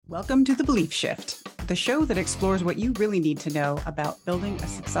Welcome to The Belief Shift, the show that explores what you really need to know about building a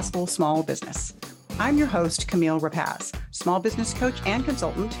successful small business. I'm your host, Camille Rapaz, small business coach and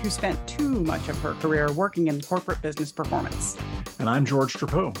consultant who spent too much of her career working in corporate business performance. And I'm George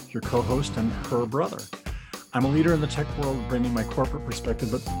Drapeau, your co-host and her brother. I'm a leader in the tech world, bringing my corporate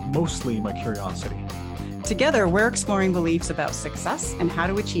perspective, but mostly my curiosity. Together, we're exploring beliefs about success and how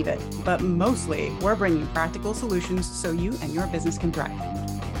to achieve it, but mostly we're bringing practical solutions so you and your business can thrive.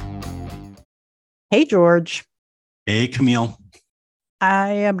 Hey, George. Hey, Camille. I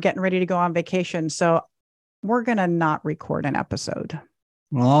am getting ready to go on vacation, so we're going to not record an episode.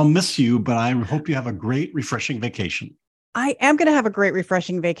 Well, I'll miss you, but I hope you have a great, refreshing vacation. I am going to have a great,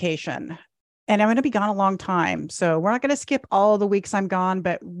 refreshing vacation, and I'm going to be gone a long time. So we're not going to skip all the weeks I'm gone,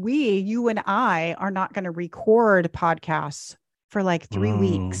 but you and I are not going to record podcasts for like 3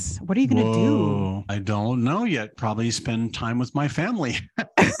 weeks. What are you going to do? I don't know yet. Probably spend time with my family.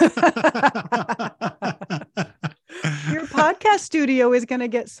 Your podcast studio is going to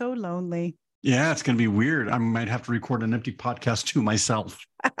get so lonely. Yeah, it's going to be weird. I might have to record an empty podcast to myself.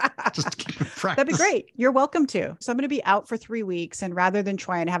 Just to keep it practice. That'd be great. You're welcome to. So I'm going to be out for 3 weeks. And rather than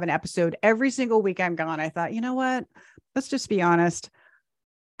try and have an episode every single week I'm gone, I thought, you know what? Let's just be honest.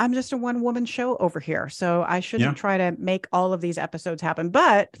 I'm just a one-woman show over here. So I shouldn't try to make all of these episodes happen.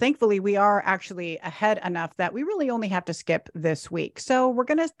 But thankfully, we are actually ahead enough that we really only have to skip this week. So we're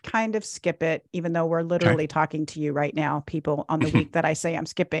going to kind of skip it, even though we're literally talking to you right now, people, on the week that I say I'm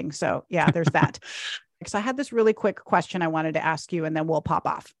skipping. So yeah, there's that. So I had this really quick question I wanted to ask you, and then we'll pop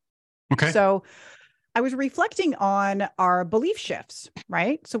off. Okay. So I was reflecting on our belief shifts,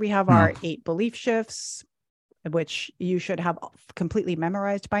 right? So we have our 8 belief shifts, which you should have completely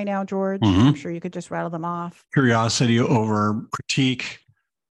memorized by now, George. I'm sure you could just rattle them off. Curiosity over critique,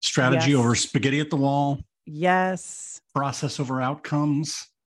 strategy over spaghetti at the wall. Yes. Process over outcomes.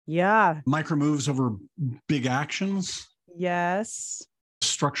 Yeah. Micro moves over big actions. Yes.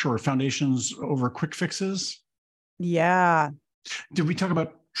 Structure or foundations over quick fixes. Yeah. Did we talk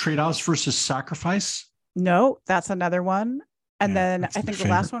about trade-offs versus sacrifice? No, that's another one. And then I think the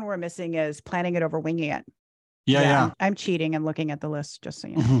last one we're missing is planning it over winging it. Yeah. I'm cheating and looking at the list, just so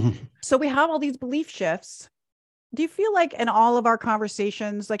you know. So we have all these belief shifts. Do you feel like in all of our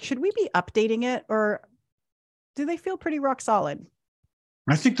conversations, like, should we be updating it, or do they feel pretty rock solid?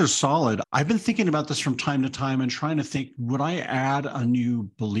 I think they're solid. I've been thinking about this from time to time and trying to think, would I add a new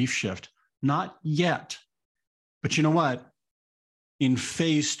belief shift? Not yet. But you know what? In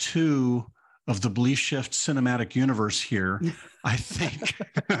phase 2 of the belief shift cinematic universe here, I think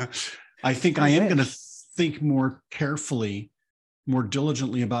I am going to think more carefully, more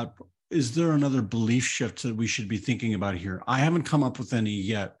diligently about, is there another belief shift that we should be thinking about here? I haven't come up with any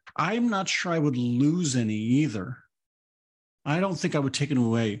yet. I'm not sure I would lose any either. I don't think I would take it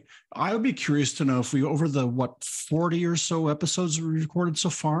away. I would be curious to know if we, over the 40 or so episodes we recorded so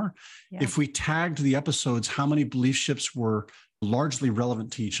far, if we tagged the episodes, how many belief shifts were largely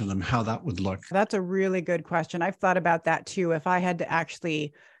relevant to each of them, how that would look. That's a really good question. I've thought about that too. If I had to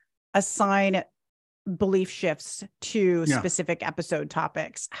actually assign belief shifts to specific episode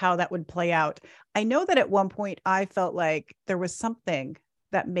topics, how that would play out. I know that at one point I felt like there was something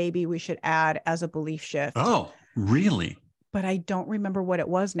that maybe we should add as a belief shift. Oh, really? But I don't remember what it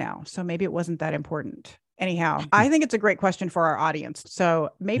was now. So maybe it wasn't that important. Anyhow, I think it's a great question for our audience. So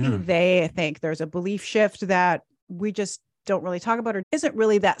maybe they think there's a belief shift that we just don't really talk about or isn't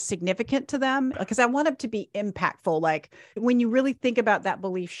really that significant to them, because I want it to be impactful. Like, when you really think about that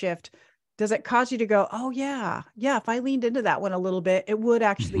belief shift, does it cause you to go, oh yeah, if I leaned into that one a little bit, it would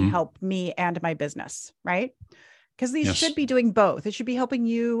actually help me and my business, right? Because these should be doing both. It should be helping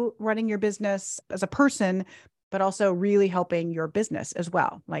you running your business as a person, but also really helping your business as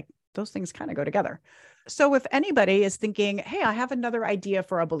well. Like, those things kind of go together. So if anybody is thinking, hey, I have another idea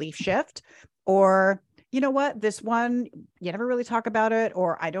for a belief shift, or you know what, this one, you never really talk about it,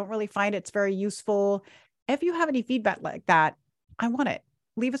 or I don't really find it's very useful. If you have any feedback like that, I want it.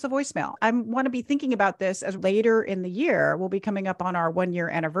 Leave us a voicemail. I want to be thinking about this as later in the year. We'll be coming up on our 1-year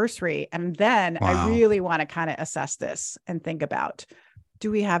anniversary. And then I really want to kind of assess this and think about,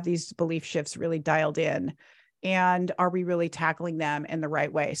 do we have these belief shifts really dialed in? And are we really tackling them in the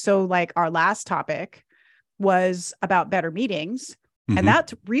right way? So like our last topic was about better meetings. And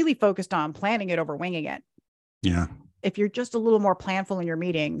that's really focused on planning it over winging it. Yeah. If you're just a little more planful in your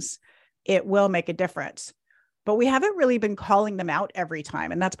meetings, it will make a difference. But we haven't really been calling them out every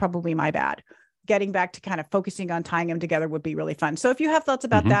time. And that's probably my bad. Getting back to kind of focusing on tying them together would be really fun. So if you have thoughts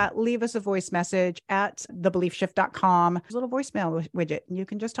about that, leave us a voice message at thebeliefshift.com. There's a little voicemail widget, and you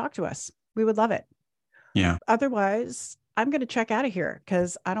can just talk to us. We would love it. Yeah. Otherwise, I'm going to check out of here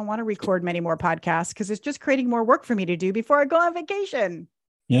because I don't want to record many more podcasts because it's just creating more work for me to do before I go on vacation.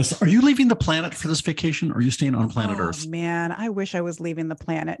 Yes. Are you leaving the planet for this vacation or are you staying on planet Earth? Man, I wish I was leaving the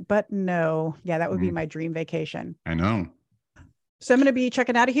planet, but no. Yeah, that would be my dream vacation. I know. So I'm going to be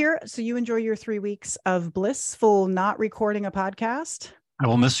checking out of here. So you enjoy your 3 weeks of blissful not recording a podcast. I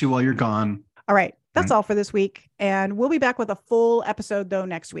will miss you while you're gone. All right. That's all for this week. And we'll be back with a full episode, though,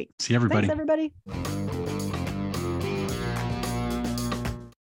 next week. See everybody. Thanks, everybody.